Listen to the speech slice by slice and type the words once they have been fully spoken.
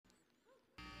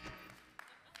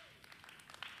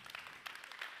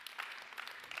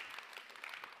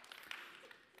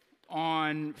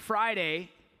On Friday,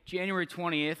 January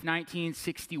 20th,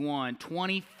 1961,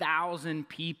 20,000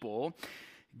 people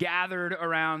gathered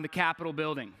around the Capitol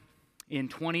building in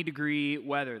 20-degree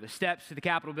weather. The steps to the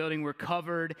Capitol building were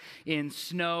covered in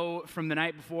snow from the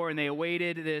night before, and they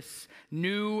awaited this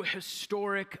new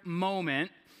historic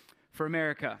moment for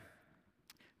America.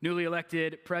 Newly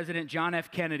elected President John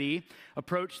F. Kennedy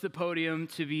approached the podium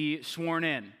to be sworn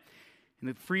in. In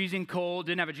the freezing cold,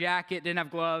 didn't have a jacket, didn't have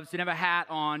gloves, didn't have a hat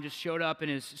on, just showed up in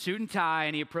his suit and tie,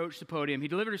 and he approached the podium. He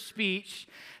delivered a speech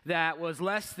that was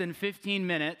less than 15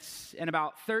 minutes, and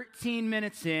about 13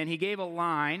 minutes in, he gave a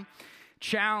line,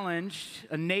 challenged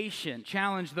a nation,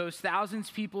 challenged those thousands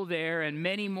of people there and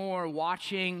many more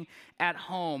watching at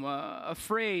home, a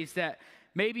phrase that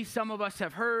maybe some of us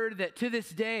have heard that to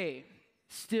this day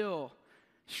still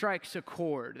strikes a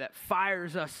chord, that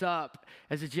fires us up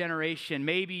as a generation.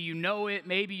 Maybe you know it,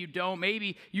 maybe you don't,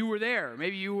 maybe you were there,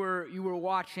 maybe you were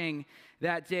watching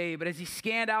that day. But as he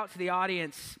scanned out to the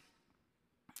audience,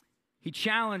 he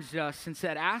challenged us and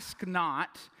said, "Ask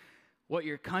not what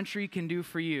your country can do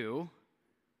for you,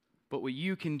 but what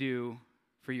you can do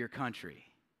for your country."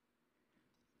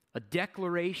 A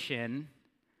declaration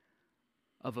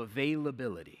of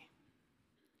availability.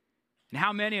 And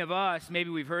how many of us, maybe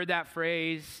we've heard that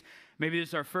phrase, maybe this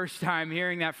is our first time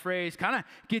hearing that phrase, kind of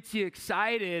gets you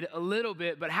excited a little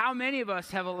bit, but how many of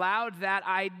us have allowed that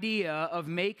idea of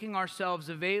making ourselves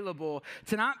available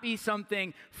to not be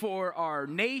something for our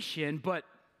nation, but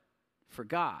for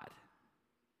God?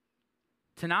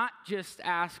 To not just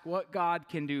ask what God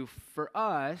can do for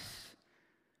us,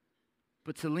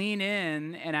 but to lean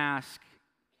in and ask,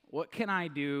 what can I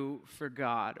do for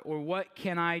God? Or what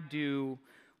can I do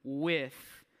with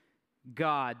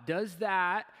God? Does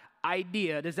that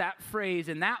idea, does that phrase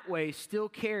in that way still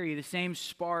carry the same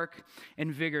spark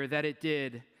and vigor that it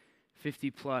did 50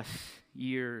 plus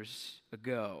years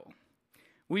ago?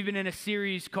 We've been in a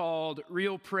series called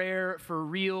Real Prayer for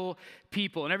Real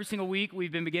People. And every single week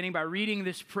we've been beginning by reading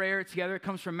this prayer together. It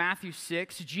comes from Matthew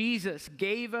 6. Jesus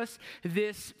gave us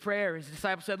this prayer. His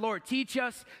disciples said, "Lord, teach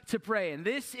us to pray." And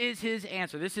this is his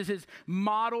answer. This is his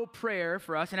model prayer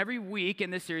for us. And every week in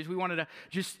this series we wanted to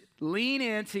just lean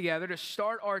in together to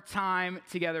start our time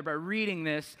together by reading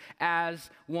this as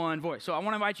one voice. So I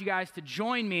want to invite you guys to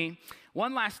join me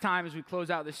one last time as we close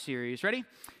out this series. Ready?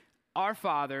 Our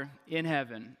Father in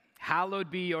heaven,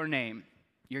 hallowed be your name.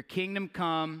 Your kingdom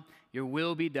come, your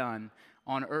will be done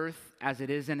on earth as it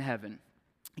is in heaven.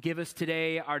 Give us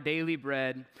today our daily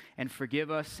bread and forgive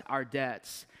us our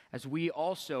debts as we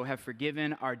also have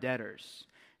forgiven our debtors.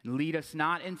 And lead us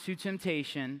not into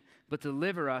temptation, but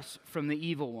deliver us from the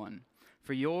evil one.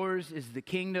 For yours is the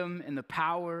kingdom and the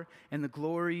power and the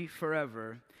glory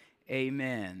forever.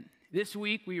 Amen. This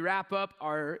week, we wrap up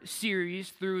our series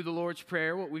through the Lord's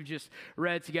Prayer, what we've just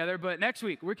read together. But next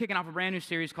week, we're kicking off a brand new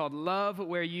series called Love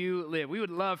Where You Live. We would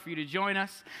love for you to join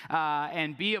us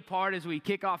and be a part as we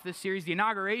kick off this series. The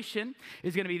inauguration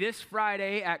is going to be this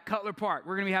Friday at Cutler Park.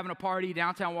 We're going to be having a party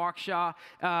downtown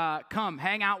Waukesha. Come,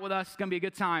 hang out with us. It's going to be a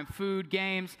good time. Food,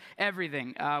 games,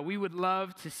 everything. We would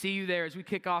love to see you there as we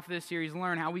kick off this series,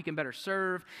 learn how we can better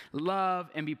serve, love,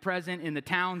 and be present in the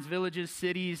towns, villages,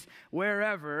 cities,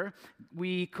 wherever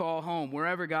we call home,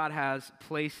 wherever God has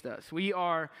placed us. We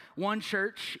are one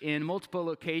church in multiple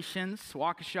locations,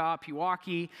 Waukesha,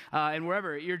 Pewaukee, and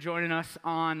wherever you're joining us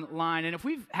online. And if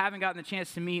we haven't gotten the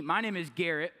chance to meet, my name is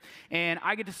Garrett, and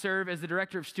I get to serve as the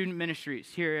Director of Student Ministries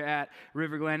here at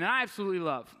River Glen. And I absolutely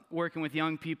love working with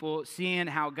young people, seeing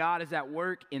how God is at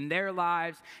work in their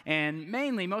lives, and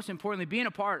mainly, most importantly, being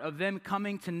a part of them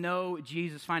coming to know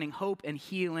Jesus, finding hope and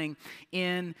healing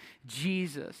in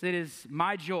Jesus. It is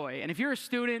my joy. And if you're a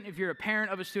student, if you're a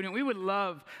parent of a student, we would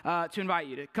love to invite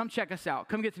you to come check us out.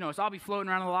 Come get to know us. I'll be floating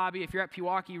around the lobby. If you're at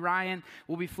Pewaukee, Ryan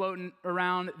will be floating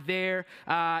around there.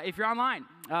 If you're online,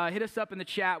 hit us up in the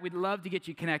chat. We'd love to get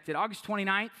you connected. August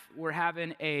 29th, we're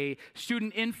having a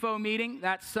student info meeting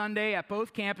that Sunday at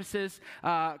both campuses.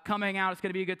 Come hang out. It's going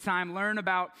to be a good time. Learn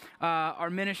about our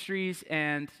ministries,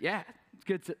 and yeah,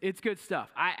 it's good stuff.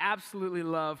 I absolutely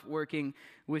love working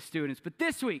with students. But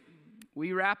this week,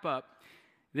 we wrap up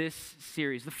this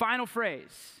series. The final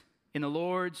phrase in the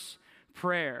Lord's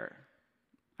Prayer.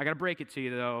 I got to break it to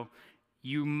you, though.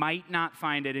 You might not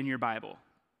find it in your Bible.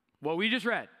 What we just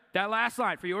read. That last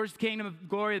line, for yours is the kingdom of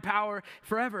glory, the power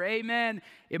forever. Amen.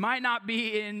 It might not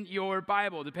be in your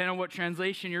Bible, depending on what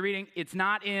translation you're reading. It's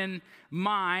not in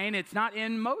mine. It's not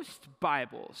in most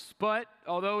Bibles. But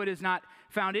although it is not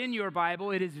found in your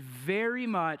Bible, it is very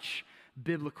much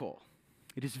biblical.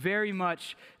 It is very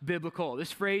much biblical.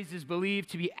 This phrase is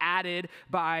believed to be added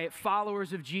by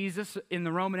followers of Jesus in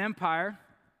the Roman Empire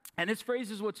And this phrase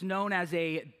is what's known as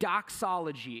a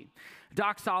doxology.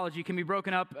 Doxology can be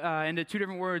broken up into two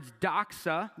different words: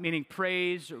 doxa, meaning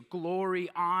praise or glory,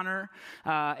 honor,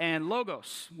 and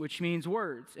logos, which means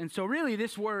words. And so really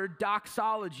this word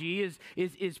doxology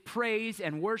is praise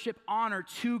and worship, honor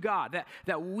to God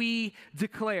that we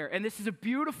declare. And this is a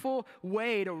beautiful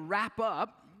way to wrap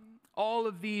up all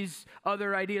of these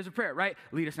other ideas of prayer, right?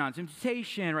 Lead us not into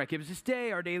temptation, right? Give us this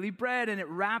day our daily bread. And it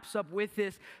wraps up with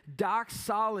this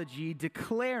doxology,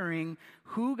 declaring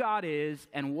who God is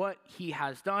and what he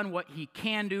has done, what he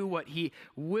can do, what he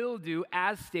will do,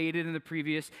 as stated in the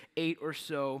previous 8 or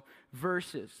so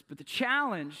verses. But the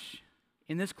challenge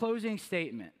in this closing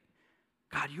statement,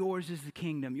 God, yours is the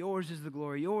kingdom, yours is the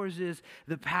glory, yours is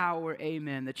the power,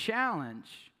 amen. The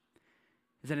challenge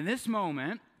is that in this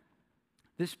moment,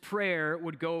 this prayer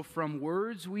would go from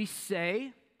words we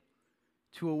say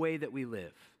to a way that we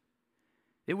live.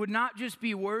 It would not just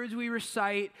be words we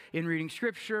recite in reading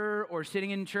scripture or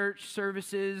sitting in church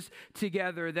services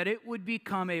together, that it would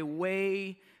become a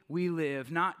way we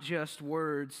live, not just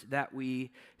words that we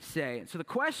say. And so the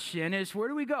question is, where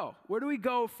do we go? Where do we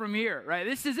go from here, right?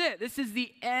 This is it. This is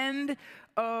the end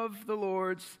of the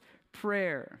Lord's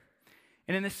Prayer.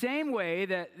 And in the same way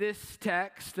that this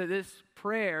text, that this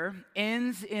prayer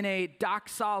ends in a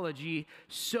doxology,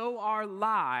 so our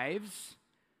lives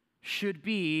should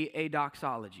be a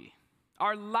doxology.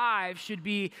 Our lives should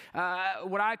be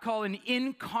what I call an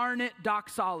incarnate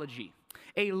doxology,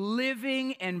 a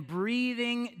living and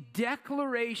breathing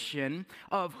declaration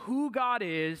of who God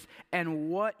is and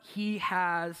what he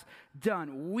has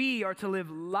done. We are to live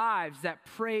lives that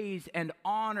praise and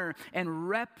honor and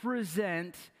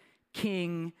represent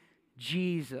King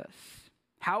Jesus.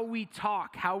 How we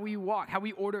talk, how we walk, how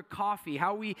we order coffee,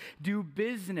 how we do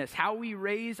business, how we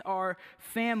raise our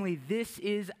family, this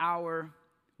is our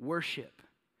worship.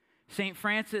 St.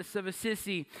 Francis of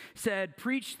Assisi said,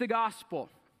 preach the gospel,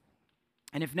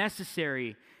 and if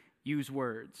necessary, use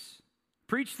words.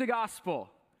 Preach the gospel.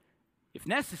 If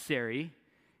necessary,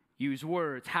 use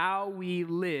words. How we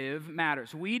live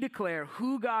matters. We declare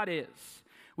who God is.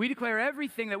 We declare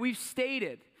everything that we've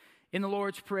stated in the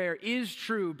Lord's Prayer is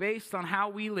true based on how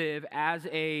we live as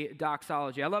a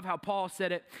doxology. I love how Paul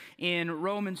said it in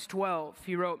Romans 12.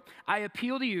 He wrote, I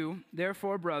appeal to you,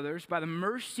 therefore, brothers, by the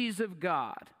mercies of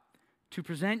God, to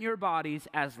present your bodies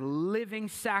as living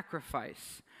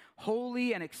sacrifice,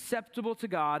 holy and acceptable to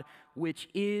God, which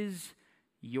is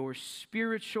your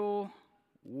spiritual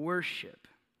worship.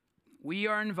 We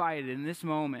are invited in this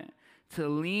moment to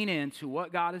lean into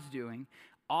what God is doing,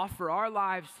 offer our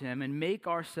lives to him, and make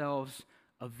ourselves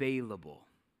available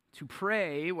to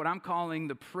pray what I'm calling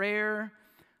the prayer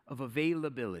of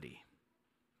availability.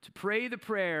 To pray the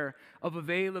prayer of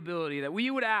availability, that we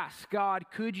would ask, God,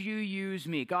 could you use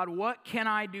me? God, what can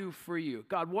I do for you?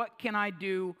 God, what can I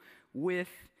do with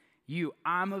you?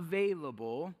 I'm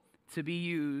available to be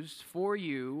used for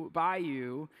you, by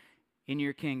you, in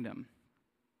your kingdom.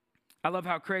 I love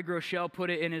how Craig Rochelle put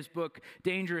it in his book,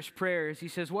 Dangerous Prayers. He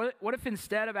says, what if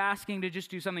instead of asking to just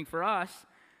do something for us,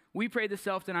 we pray the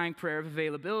self-denying prayer of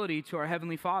availability to our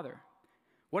Heavenly Father?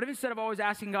 What if instead of always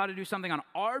asking God to do something on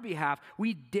our behalf,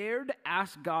 we dared to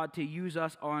ask God to use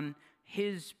us on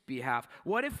his behalf?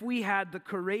 What if we had the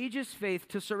courageous faith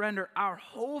to surrender our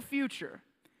whole future,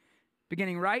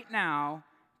 beginning right now,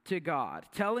 to God,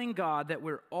 telling God that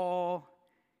we're all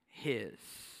his?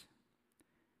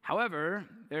 However,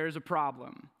 there's a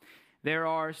problem. There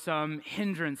are some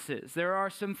hindrances. There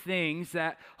are some things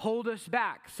that hold us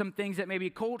back, some things that maybe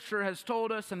culture has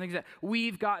told us, some things that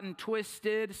we've gotten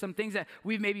twisted, some things that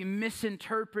we've maybe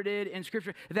misinterpreted in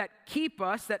Scripture that keep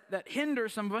us, that hinder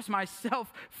some of us,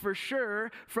 myself for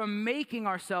sure, from making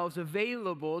ourselves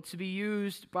available to be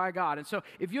used by God. And so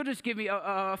if you'll just give me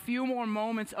a few more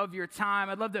moments of your time,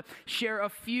 I'd love to share a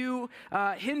few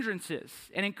hindrances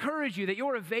and encourage you that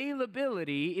your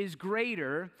availability is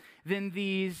greater than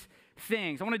these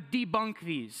things. I want to debunk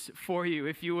these for you,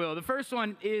 if you will. The first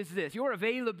one is this: your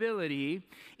availability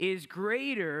is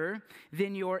greater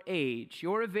than your age.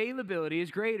 Your availability is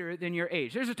greater than your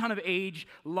age. There's a ton of age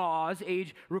laws,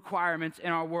 age requirements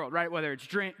in our world, right? Whether it's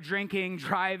drinking,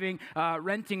 driving,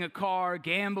 renting a car,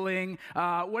 gambling,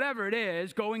 whatever it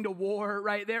is, going to war,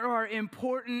 right? There are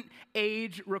important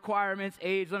age requirements,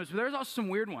 age limits, but there's also some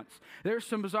weird ones. There's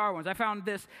some bizarre ones. I found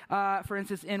this, for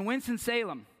instance, in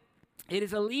Winston-Salem. It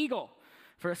is illegal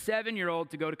for a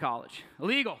 7-year-old to go to college.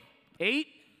 Illegal. 8,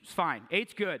 is fine.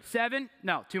 8's good. 7,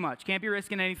 no, too much. Can't be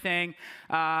risking anything.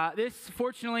 This,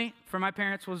 fortunately, for my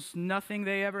parents, was nothing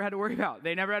they ever had to worry about.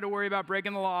 They never had to worry about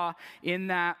breaking the law in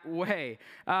that way.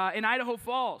 In Idaho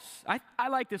Falls, I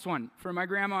like this one for my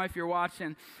grandma if you're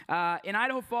watching. In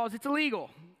Idaho Falls, it's illegal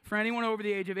for anyone over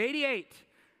the age of 88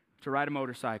 to ride a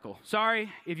motorcycle.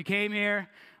 Sorry if you came here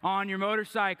on your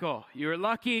motorcycle. You were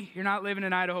lucky you're not living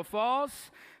in Idaho Falls.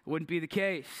 It wouldn't be the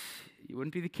case. You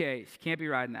wouldn't be the case. Can't be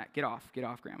riding that. Get off,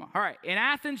 Grandma. All right, in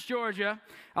Athens, Georgia,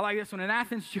 I like this one. In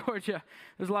Athens, Georgia,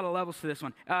 there's a lot of levels to this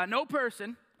one. No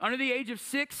person under the age of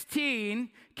 16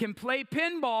 can play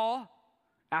pinball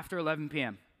after 11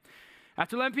 p.m.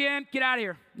 After 11 p.m., get out of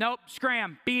here. Nope,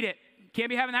 scram, beat it. Can't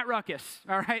be having that ruckus.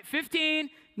 All right, 15,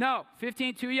 no,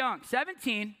 15, too young.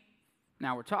 17,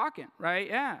 now we're talking, right?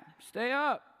 Yeah, stay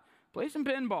up. Play some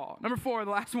pinball. Number 4,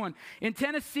 the last one. In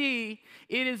Tennessee,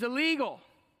 it is illegal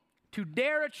to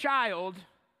dare a child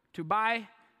to buy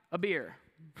a beer.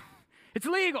 It's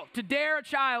illegal to dare a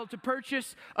child to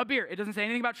purchase a beer. It doesn't say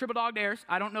anything about triple dog dares.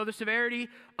 I don't know the severity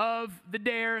of the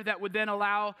dare that would then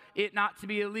allow it not to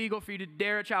be illegal for you to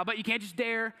dare a child. But you can't just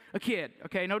dare a kid,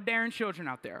 okay? No daring children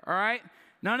out there, all right?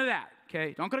 None of that,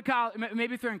 okay? Don't go to college.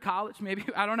 Maybe if they're in college, maybe,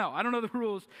 I don't know. I don't know the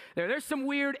rules there. There's some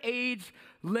weird age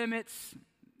limits.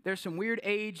 There's some weird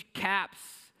age caps.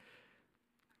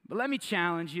 But let me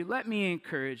challenge you, let me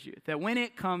encourage you that when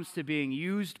it comes to being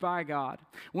used by God,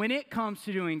 when it comes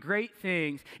to doing great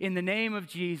things in the name of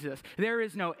Jesus, there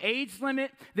is no age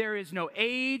limit, there is no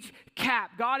age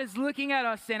cap. God is looking at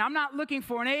us saying, I'm not looking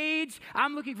for an age,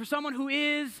 I'm looking for someone who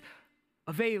is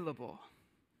available.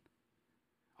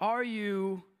 Are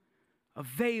you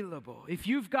available? If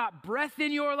you've got breath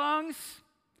in your lungs,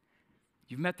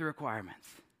 you've met the requirements.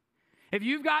 If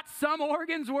you've got some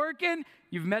organs working,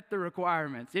 you've met the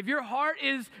requirements. If your heart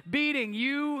is beating,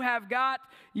 you have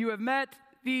met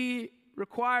the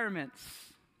requirements.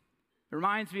 It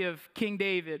reminds me of King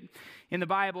David in the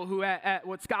Bible, who at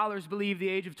what scholars believe the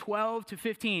age of 12 to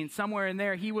 15, somewhere in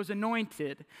there, he was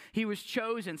anointed. He was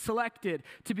chosen, selected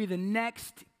to be the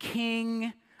next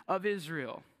king of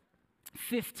Israel.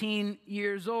 15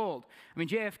 years old. I mean,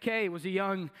 JFK was a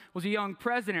young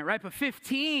president, right? But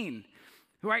 15.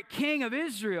 Right, king of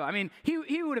Israel. I mean,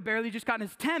 he would have barely just gotten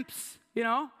his temps, you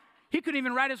know? He couldn't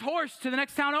even ride his horse to the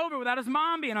next town over without his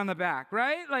mom being on the back,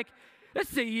 right? Like,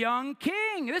 this is a young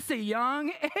king. This is a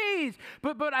young age.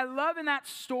 But I love in that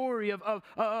story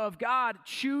of God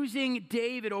choosing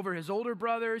David over his older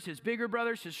brothers, his bigger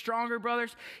brothers, his stronger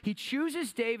brothers. He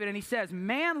chooses David and he says,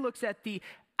 man looks at the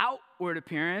outward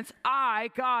appearance.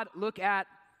 God, look at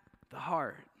the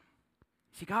heart.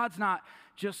 See, God's not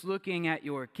just looking at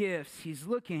your gifts. He's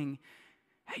looking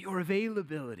at your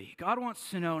availability. God wants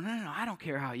to know, no, I don't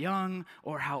care how young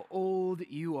or how old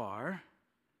you are.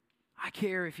 I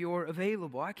care if you're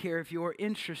available. I care if you're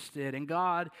interested. And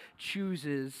God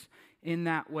chooses in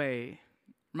that way.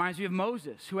 Reminds me of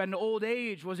Moses, who at an old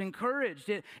age was encouraged,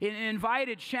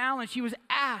 invited, challenged. He was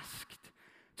asked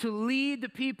to lead the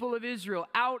people of Israel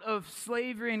out of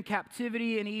slavery and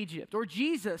captivity in Egypt. Or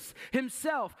Jesus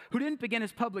himself, who didn't begin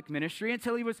his public ministry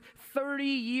until he was 30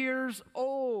 years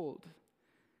old.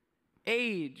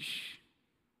 Age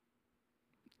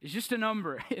is just a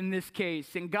number in this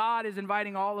case. And God is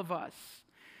inviting all of us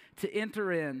to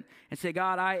enter in and say,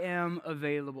 God, I am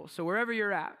available. So wherever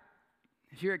you're at,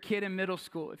 if you're a kid in middle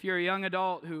school, if you're a young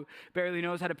adult who barely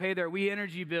knows how to pay their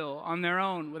WeEnergy bill on their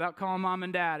own without calling mom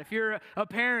and dad, if you're a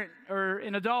parent or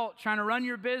an adult trying to run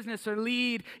your business or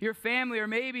lead your family, or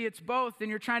maybe it's both and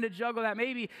you're trying to juggle that,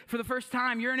 maybe for the first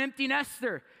time you're an empty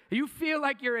nester. You feel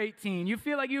like you're 18. You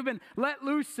feel like you've been let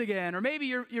loose again. Or maybe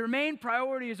your main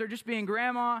priorities are just being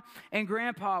grandma and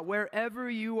grandpa. Wherever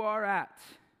you are at,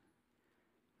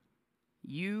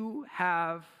 you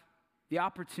have the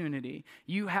opportunity,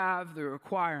 you have the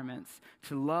requirements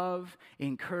to love,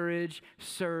 encourage,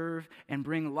 serve, and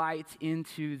bring light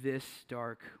into this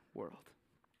dark world.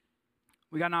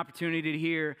 We got an opportunity to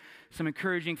hear some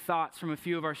encouraging thoughts from a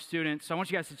few of our students. So I want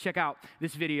you guys to check out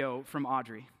this video from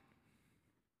Audrey.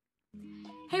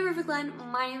 Hey River Glen,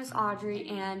 my name is Audrey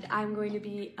and I'm going to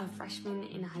be a freshman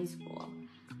in high school.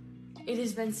 It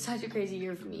has been such a crazy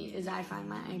year for me as I find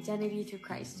my identity through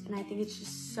Christ, and I think it's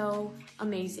just so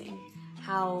amazing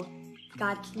how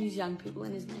God can use young people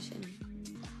in his mission.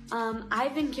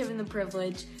 I've been given the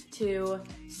privilege to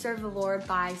serve the Lord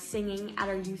by singing at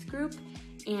our youth group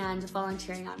and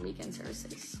volunteering on weekend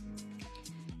services.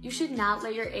 You should not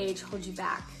let your age hold you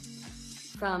back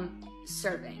from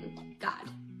serving God,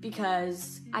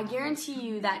 because I guarantee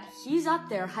you that he's up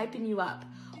there hyping you up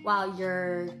while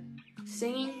you're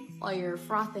singing, while you're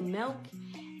frothing milk,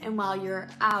 and while you're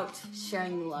out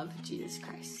sharing the love of Jesus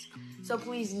Christ. So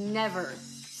please never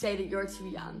say that you're too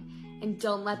young, and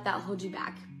don't let that hold you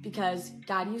back, because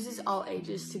God uses all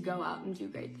ages to go out and do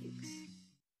great things.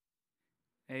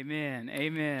 Amen.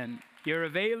 Amen. Your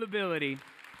availability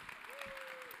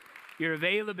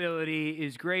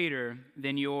is greater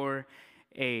than your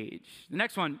age. The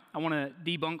next one I want to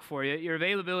debunk for you. Your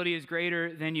availability is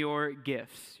greater than your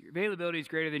gifts. Your availability is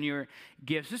greater than your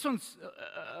gifts. This one's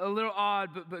a little odd,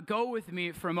 but go with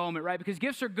me for a moment, right? Because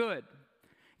gifts are good.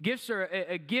 Gifts are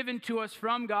given to us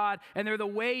from God, and they're the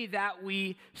way that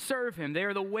we serve Him.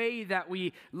 They're the way that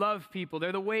we love people.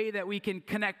 They're the way that we can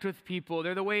connect with people.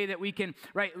 They're the way that we can,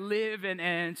 right, live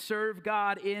and serve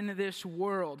God in this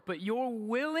world. But your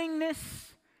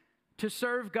willingness to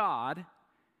serve God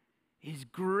is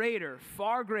greater,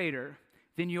 far greater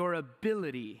than your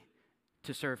ability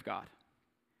to serve God.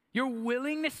 Your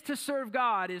willingness to serve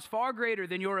God is far greater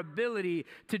than your ability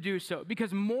to do so.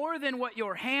 Because more than what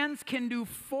your hands can do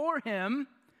for Him,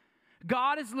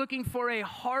 God is looking for a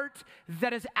heart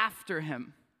that is after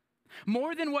Him.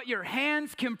 More than what your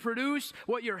hands can produce,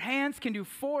 what your hands can do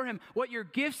for Him, what your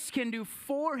gifts can do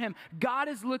for Him, God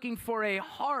is looking for a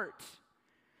heart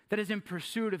that is in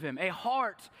pursuit of Him, a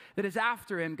heart that is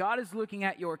after Him. God is looking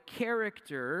at your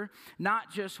character, not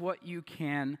just what you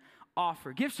can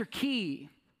offer. Gifts are key.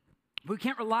 We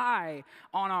can't rely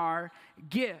on our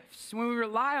gifts. When we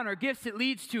rely on our gifts, it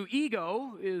leads to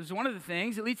ego, is one of the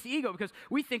things. It leads to ego because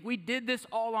we think we did this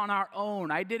all on our own.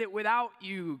 I did it without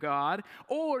you, God.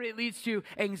 Or it leads to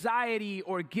anxiety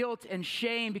or guilt and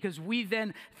shame because we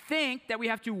then think that we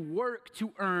have to work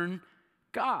to earn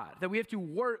God, that we have to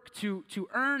work to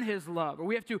earn His love, or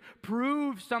we have to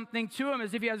prove something to Him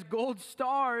as if He has gold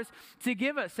stars to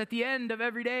give us at the end of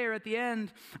every day or at the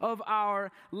end of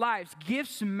our lives.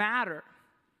 Gifts matter.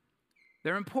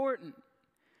 They're important,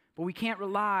 but we can't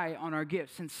rely on our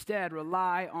gifts. Instead,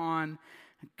 rely on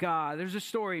God. There's a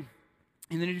story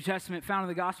in the New Testament found in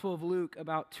the Gospel of Luke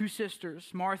about two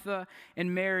sisters, Martha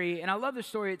and Mary. And I love this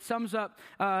story. It sums up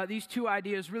these two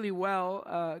ideas really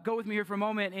well. Go with me here for a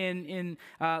moment. In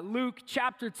Luke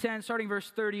chapter 10, starting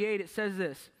verse 38, it says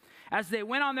this. As they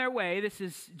went on their way, this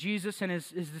is Jesus and his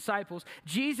disciples,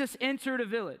 Jesus entered a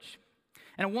village.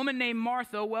 And a woman named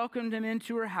Martha welcomed him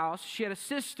into her house. She had a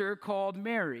sister called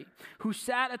Mary, who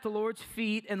sat at the Lord's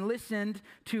feet and listened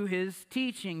to His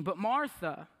teaching. But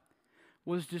Martha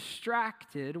was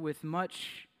distracted with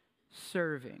much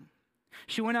serving.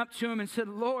 She went up to him and said,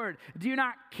 Lord, do you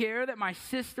not care that my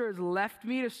sister has left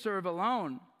me to serve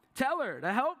alone? Tell her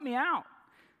to help me out.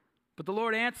 But the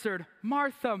Lord answered,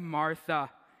 Martha, Martha,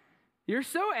 you're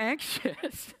so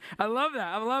anxious. I love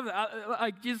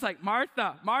that. Just like,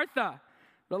 Martha, Martha,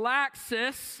 relax,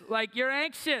 sis. Like, you're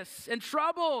anxious and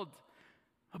troubled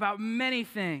about many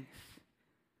things.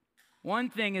 One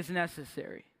thing is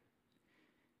necessary.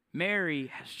 Mary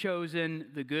has chosen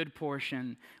the good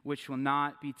portion, which will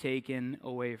not be taken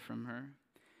away from her.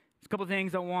 There's a couple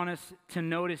things I want us to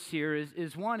notice here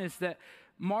is one is that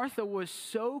Martha was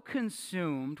so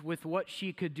consumed with what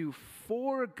she could do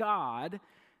for God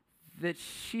that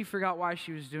she forgot why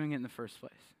she was doing it in the first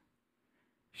place.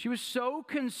 She was so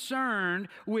concerned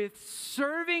with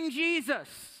serving Jesus,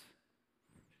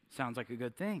 sounds like a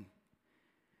good thing,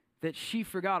 that she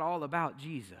forgot all about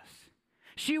Jesus.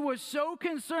 She was so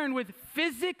concerned with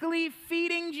physically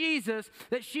feeding Jesus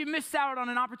that she missed out on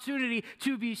an opportunity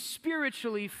to be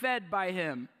spiritually fed by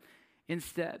Him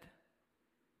instead.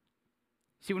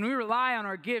 See, when we rely on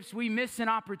our gifts, we miss an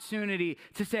opportunity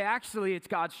to say, actually, it's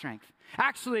God's strength.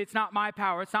 Actually, it's not my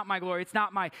power. It's not my glory. It's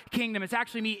not my kingdom. It's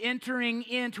actually me entering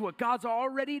into what God's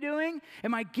already doing, and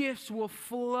my gifts will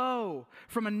flow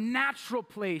from a natural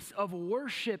place of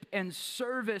worship and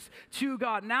service to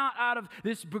God, not out of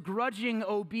this begrudging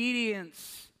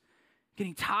obedience,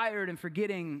 getting tired and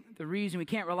forgetting the reason we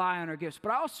can't rely on our gifts.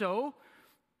 But I also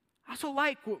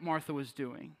like what Martha was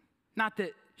doing. Not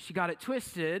that she got it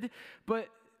twisted, but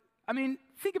I mean,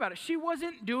 think about it. She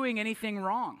wasn't doing anything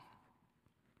wrong.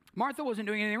 Martha wasn't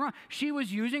doing anything wrong. She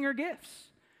was using her gifts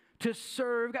to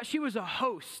serve God. She was a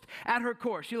host at her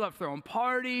core. She loved throwing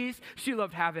parties. She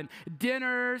loved having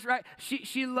dinners, right?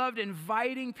 She loved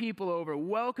inviting people over,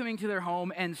 welcoming to their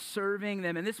home and serving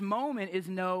them. And this moment is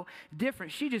no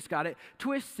different. She just got it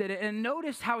twisted. And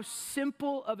notice how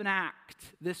simple of an act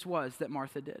this was that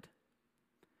Martha did.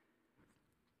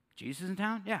 Jesus in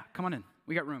town? Yeah, come on in.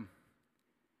 We got room.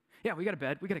 Yeah, we got a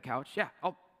bed. We got a couch. Yeah,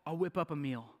 I'll whip up a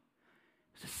meal.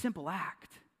 It's a simple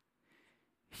act.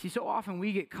 See, so often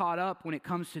we get caught up when it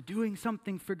comes to doing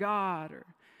something for God or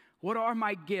what are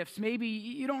my gifts? Maybe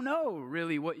you don't know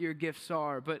really what your gifts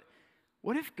are, but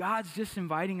What if God's just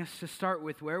inviting us to start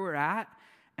with where we're at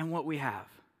and what we have?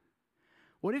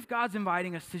 What if God's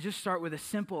inviting us to just start with a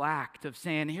simple act of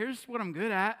saying, here's what I'm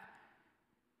good at.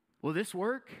 Will this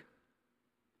work?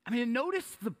 I mean, notice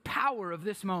the power of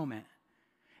this moment.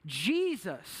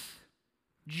 Jesus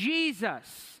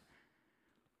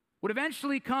would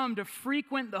eventually come to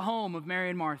frequent the home of Mary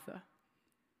and Martha.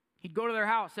 He'd go to their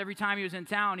house every time he was in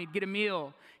town. He'd get a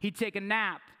meal. He'd take a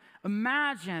nap.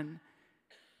 Imagine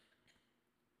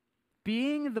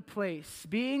being the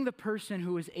person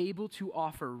who is able to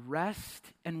offer rest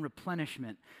and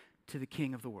replenishment to the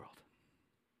King of the world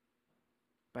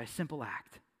by a simple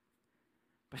act,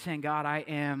 by saying, God, I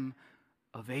am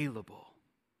available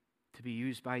to be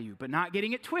used by you, but not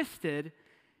getting it twisted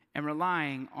and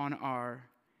relying on our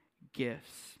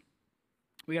gifts.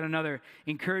 We got another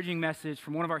encouraging message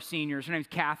from one of our seniors. Her name's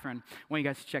Catherine. I want you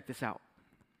guys to check this out.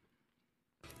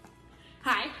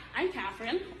 Hi, I'm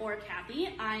Catherine, or Kathy.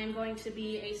 I am going to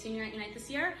be a senior at Unite this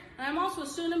year, and I'm also a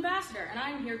student ambassador, and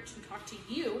I'm here to talk to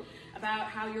you about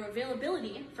how your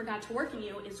availability for God to work in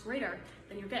you is greater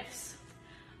than your gifts.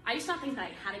 I used to not think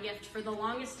that I had a gift. For the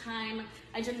longest time,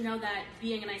 I didn't know that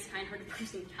being a nice, kind-hearted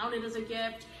person counted as a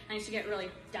gift, and I used to get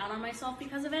really down on myself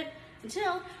because of it,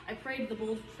 until I prayed the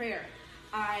bold prayer.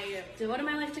 I devoted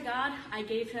my life to God. I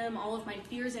gave him all of my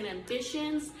fears and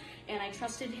ambitions, and I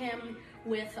trusted him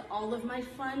with all of my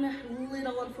fun,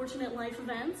 little unfortunate life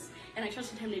events, and I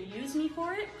trusted him to use me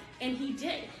for it, and he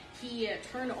did. He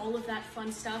turned all of that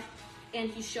fun stuff,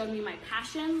 and he showed me my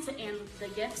passions and the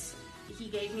gifts he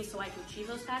gave me so I could achieve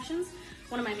those passions.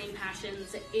 One of my main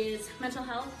passions is mental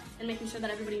health and making sure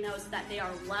that everybody knows that they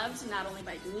are loved not only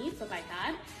by me, but by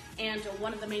God. And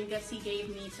one of the main gifts he gave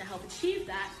me to help achieve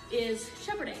that is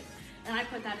shepherding. And I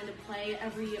put that into play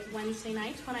every Wednesday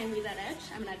night when I lead at Edge.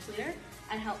 I'm an Edge leader.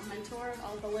 I help mentor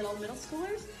all the little middle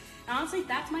schoolers. And honestly,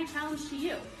 that's my challenge to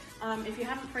you. If you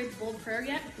haven't prayed the bold prayer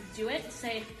yet, do it.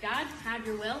 Say, God, have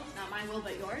your will, not my will,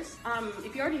 but yours.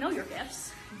 If you already know your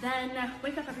gifts, then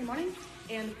wake up every morning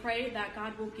and pray that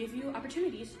God will give you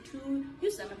opportunities to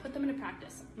use them and put them into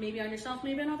practice. Maybe on yourself,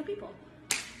 maybe on other people.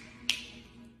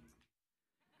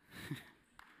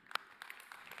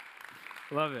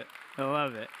 Love it. I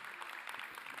love it.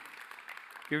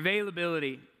 Your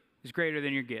availability is greater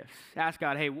than your gifts. Ask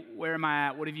God, hey, where am I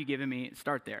at? What have you given me?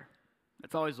 Start there.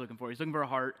 That's all he's looking for. He's looking for a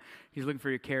heart. He's looking for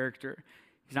your character.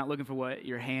 He's not looking for what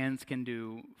your hands can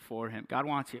do for him. God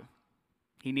wants you.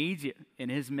 He needs you in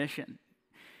his mission.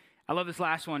 I love this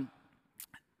last one.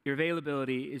 Your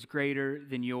availability is greater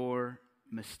than your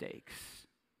mistakes.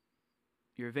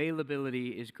 Your availability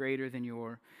is greater than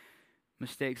your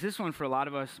mistakes. This one, for a lot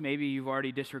of us, maybe you've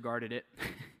already disregarded it.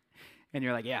 And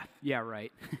you're like, yeah,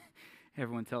 right.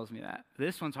 Everyone tells me that.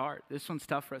 This one's hard. This one's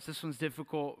tough for us. This one's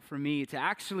difficult for me to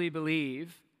actually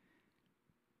believe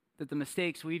that the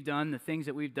mistakes we've done, the things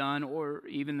that we've done, or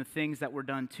even the things that were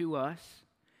done to us,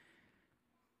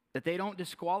 that they don't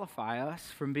disqualify us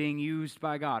from being used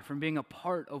by God, from being a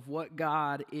part of what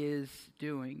God is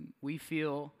doing. We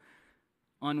feel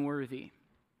unworthy.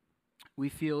 We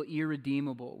feel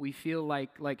irredeemable. We feel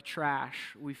like trash.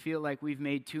 We feel like we've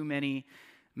made too many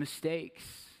mistakes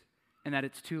and that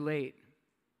it's too late.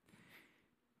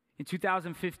 In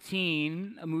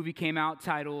 2015, a movie came out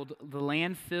titled The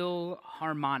Landfill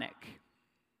Harmonic,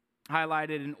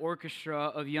 highlighted an orchestra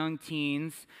of young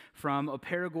teens from a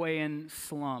Paraguayan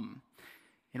slum.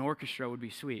 An orchestra would be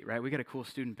sweet, right? We got a cool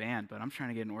student band, but I'm trying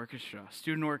to get an orchestra,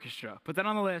 student orchestra. Put that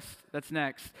on the list. That's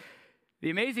next. The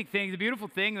amazing thing, the beautiful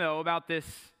thing, though, about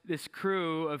this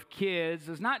crew of kids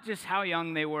is not just how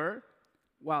young they were.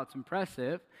 While it's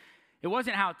impressive, it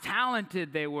wasn't how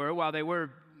talented they were, while they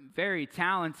were very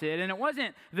talented, and it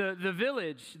wasn't the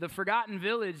village, the forgotten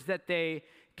village that they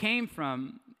came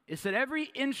from. It's that every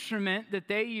instrument that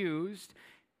they used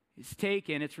is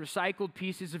taken, it's recycled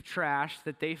pieces of trash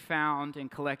that they found and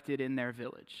collected in their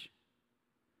village.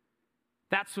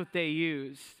 That's what they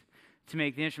used to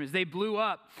make the instruments. They blew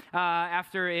up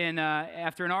after an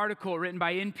article written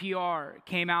by NPR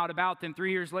came out about them.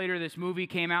 3 years later, this movie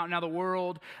came out. Now the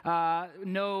world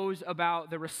knows about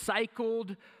the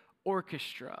recycled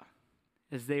orchestra,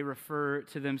 as they refer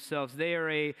to themselves. They are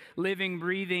a living,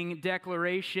 breathing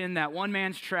declaration that one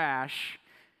man's trash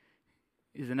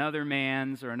is another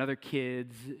man's or another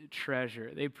kid's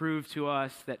treasure. They prove to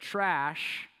us that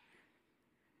trash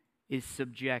is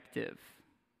subjective.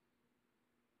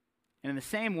 And in the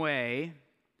same way,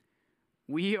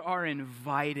 we are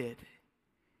invited,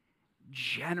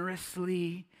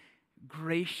 generously,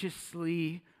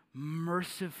 graciously,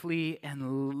 mercifully,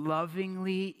 and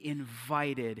lovingly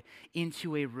invited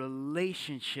into a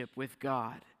relationship with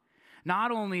God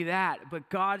Not only that, but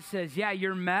God says, yeah,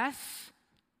 your mess,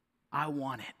 I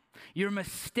want it. Your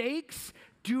mistakes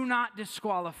do not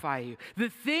disqualify you. The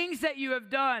things that you have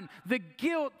done, the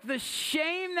guilt, the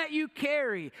shame that you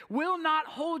carry will not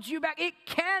hold you back. It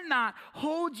cannot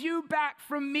hold you back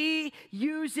from me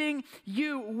using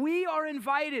you. We are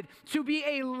invited to be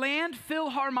a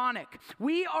landfill harmonic.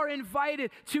 We are invited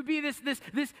to be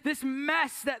this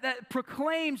mess that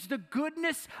proclaims the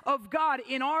goodness of God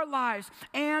in our lives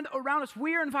and around us.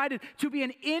 We are invited to be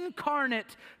an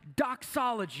incarnate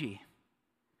doxology.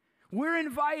 We're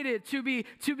invited to be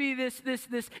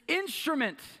this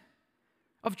instrument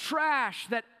of trash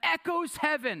that echoes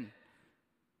heaven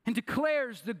and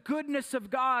declares the goodness of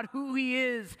God, who He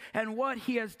is, and what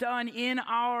He has done in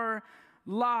our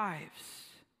lives.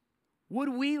 Would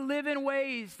we live in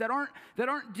ways that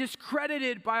aren't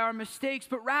discredited by our mistakes,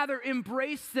 but rather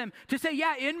embrace them to say,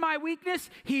 yeah, in my weakness,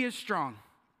 He is strong.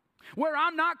 Where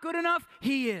I'm not good enough,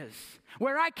 He is.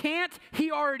 Where I can't, He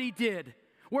already did.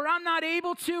 Where I'm not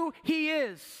able to, He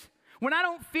is. When I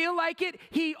don't feel like it,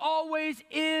 He always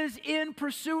is in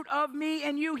pursuit of me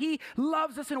and you. He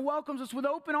loves us and welcomes us with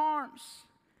open arms.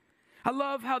 I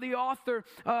love how the author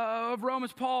of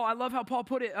Romans, Paul, I love how Paul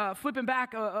put it, flipping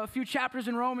back a few chapters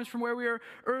in Romans from where we were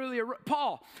earlier.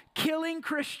 Paul, killing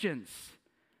Christians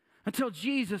until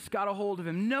Jesus got a hold of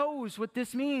him, knows what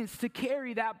this means to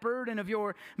carry that burden of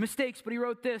your mistakes. But he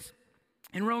wrote this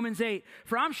in Romans 8,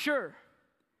 "For I'm sure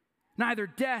neither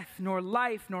death, nor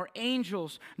life, nor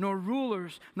angels, nor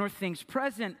rulers, nor things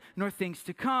present, nor things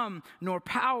to come, nor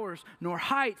powers, nor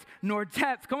height, nor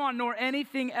depth," come on, "nor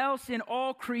anything else in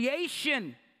all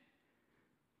creation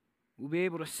will be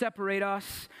able to separate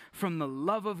us from the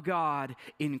love of God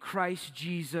in Christ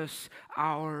Jesus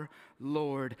our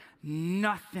Lord."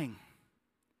 Nothing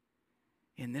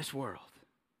in this world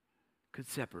could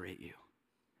separate you.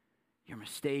 Your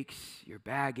mistakes, your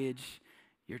baggage,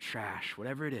 your trash,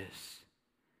 whatever it is,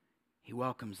 He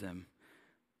welcomes them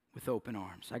with open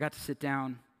arms. I got to sit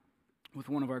down with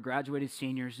one of our graduated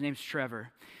seniors. His name's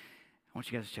Trevor. I want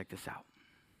you guys to check this out.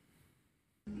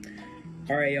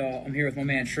 All right, y'all. I'm here with my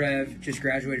man Trev. Just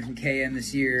graduated from KM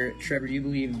this year. Trevor, do you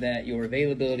believe that your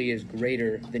availability is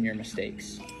greater than your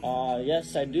mistakes?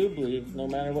 Yes, I do believe no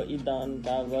matter what you've done,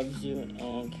 God loves you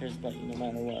and cares about you no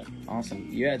matter what. Awesome.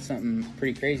 You had something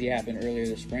pretty crazy happen earlier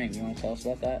this spring. You want to tell us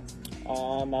about that?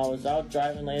 I was out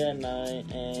driving late at night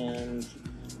and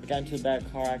I got into a bad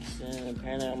car accident.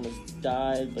 Apparently I almost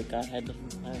died, but God had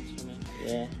different plans for me.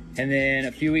 Yeah. And then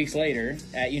a few weeks later,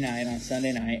 at Unite on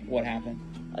Sunday night, what happened?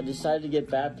 I decided to get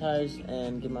baptized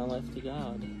and give my life to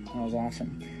God. That was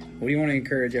awesome. What do you want to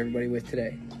encourage everybody with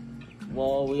today?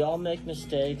 Well, we all make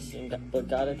mistakes, but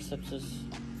God accepts us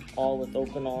all with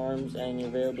open arms, and your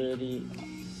availability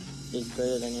is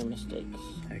greater than your mistakes.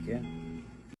 Heck yeah.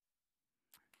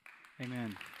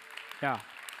 Amen. Yeah.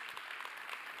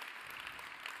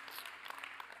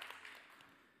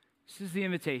 This is the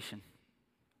invitation,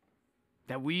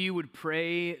 that we would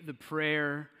pray the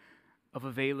prayer of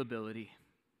availability.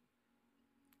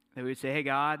 That we would say, hey,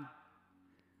 God,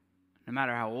 no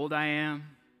matter how old I am,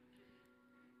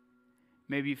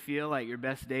 maybe you feel like your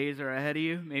best days are ahead of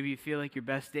you. Maybe you feel like your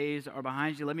best days are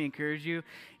behind you. Let me encourage you,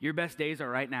 your best days are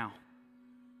right now.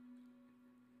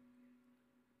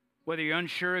 Whether you're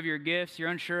unsure of your gifts, you're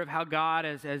unsure of how God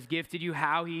has gifted you,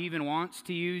 how He even wants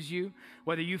to use you,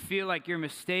 whether you feel like your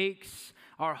mistakes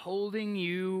are holding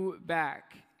you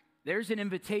back, there's an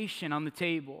invitation on the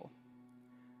table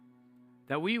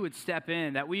that we would step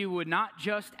in, that we would not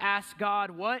just ask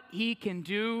God what He can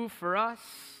do for us,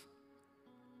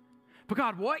 but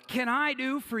God, what can I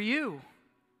do for you?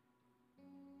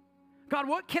 God,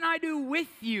 what can I do with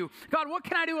you? God, what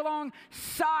can I do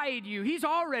alongside you? He's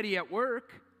already at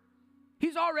work.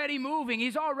 He's already moving.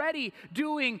 He's already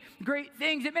doing great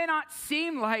things. It may not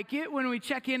seem like it when we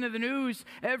check into the news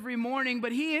every morning,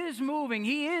 but He is moving.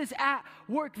 He is at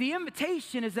work. The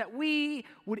invitation is that we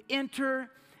would enter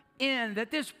in,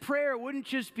 that this prayer wouldn't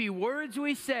just be words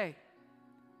we say,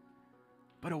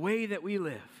 but a way that we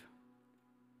live.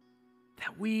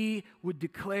 That we would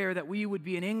declare, that we would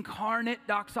be an incarnate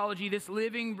doxology, this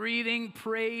living, breathing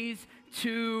praise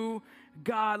to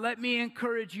God. Let me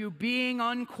encourage you, being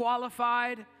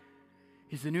unqualified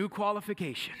is the new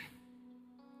qualification.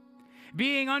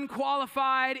 Being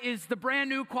unqualified is the brand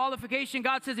new qualification.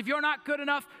 God says, if you're not good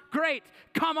enough, great,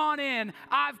 come on in.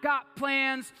 I've got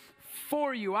plans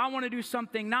for you. I want to do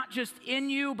something not just in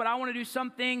you, but I want to do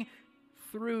something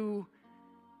through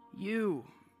you.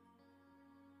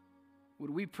 Would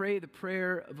we pray the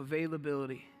prayer of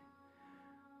availability?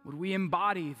 Would we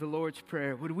embody the Lord's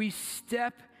Prayer? Would we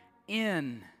step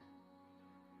in?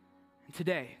 And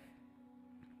today,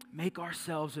 make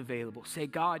ourselves available. Say,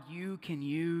 God, you can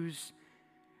use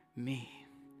me.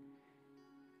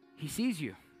 He sees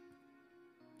you.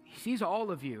 He sees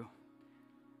all of you.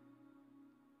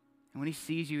 And when he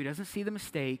sees you, he doesn't see the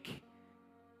mistake.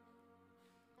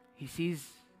 He sees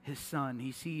his son.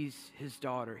 He sees his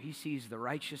daughter. He sees the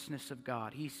righteousness of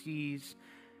God. He sees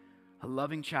a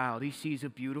loving child. He sees a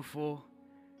beautiful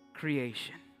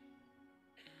creation.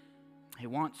 He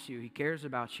wants you. He cares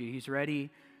about you. He's ready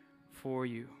for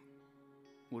you.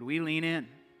 Would we lean in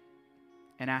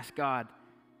and ask God,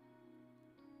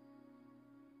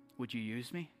 would you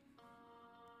use me?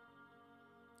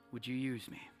 Would you use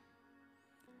me?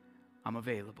 I'm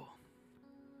available.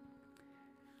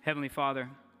 Heavenly Father,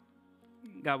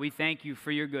 God, we thank you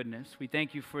for your goodness. We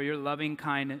thank you for your loving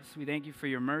kindness. We thank you for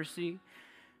your mercy.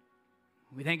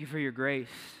 We thank you for your grace.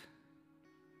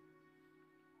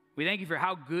 We thank you for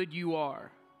how good you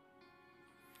are.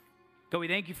 God, we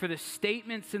thank you for the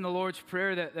statements in the Lord's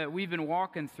Prayer that we've been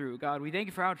walking through. God, we thank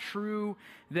you for how true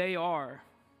they are.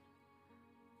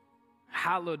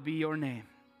 Hallowed be your name.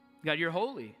 God, you're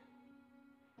holy.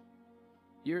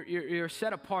 You're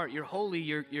set apart. You're holy.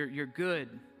 You're good.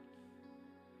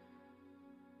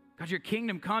 God, your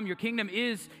kingdom come. Your kingdom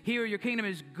is here. Your kingdom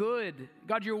is good.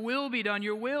 God, your will be done.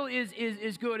 Your will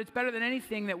is good. It's better than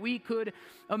anything that we could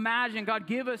imagine. God,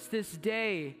 give us this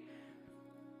day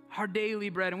our daily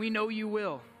bread, and we know you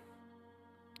will.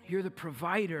 You're the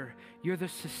provider. You're the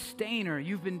sustainer.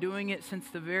 You've been doing it since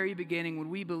the very beginning when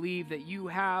we believe that you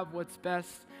have what's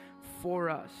best for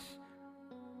us.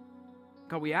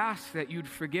 God, we ask that you'd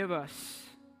forgive us.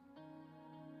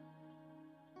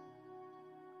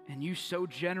 And you so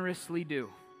generously do.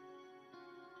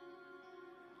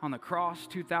 On the cross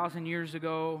 2,000 years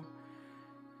ago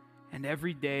and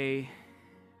every day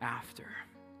after.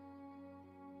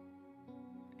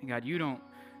 And God, you don't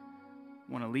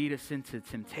want to lead us into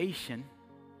temptation.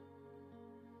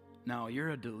 No, you're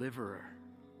a deliverer.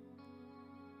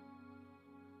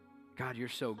 God, you're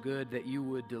so good that you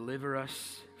would deliver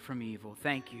us from evil.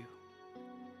 Thank you.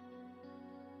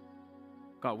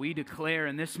 God, we declare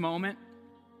in this moment,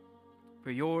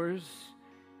 for yours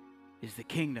is the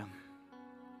kingdom.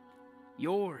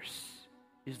 Yours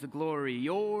is the glory.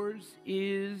 Yours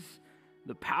is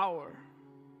the power.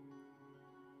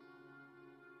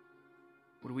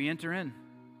 Would we enter in?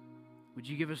 Would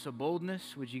you give us a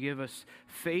boldness? Would you give us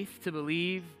faith to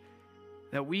believe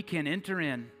that we can enter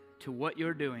in to what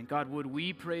you're doing? God, would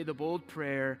we pray the bold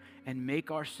prayer and make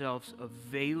ourselves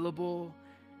available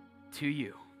to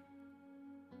you?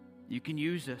 You can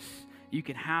use us. You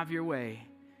can have your way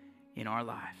in our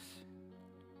lives.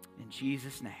 In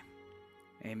Jesus' name,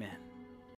 amen.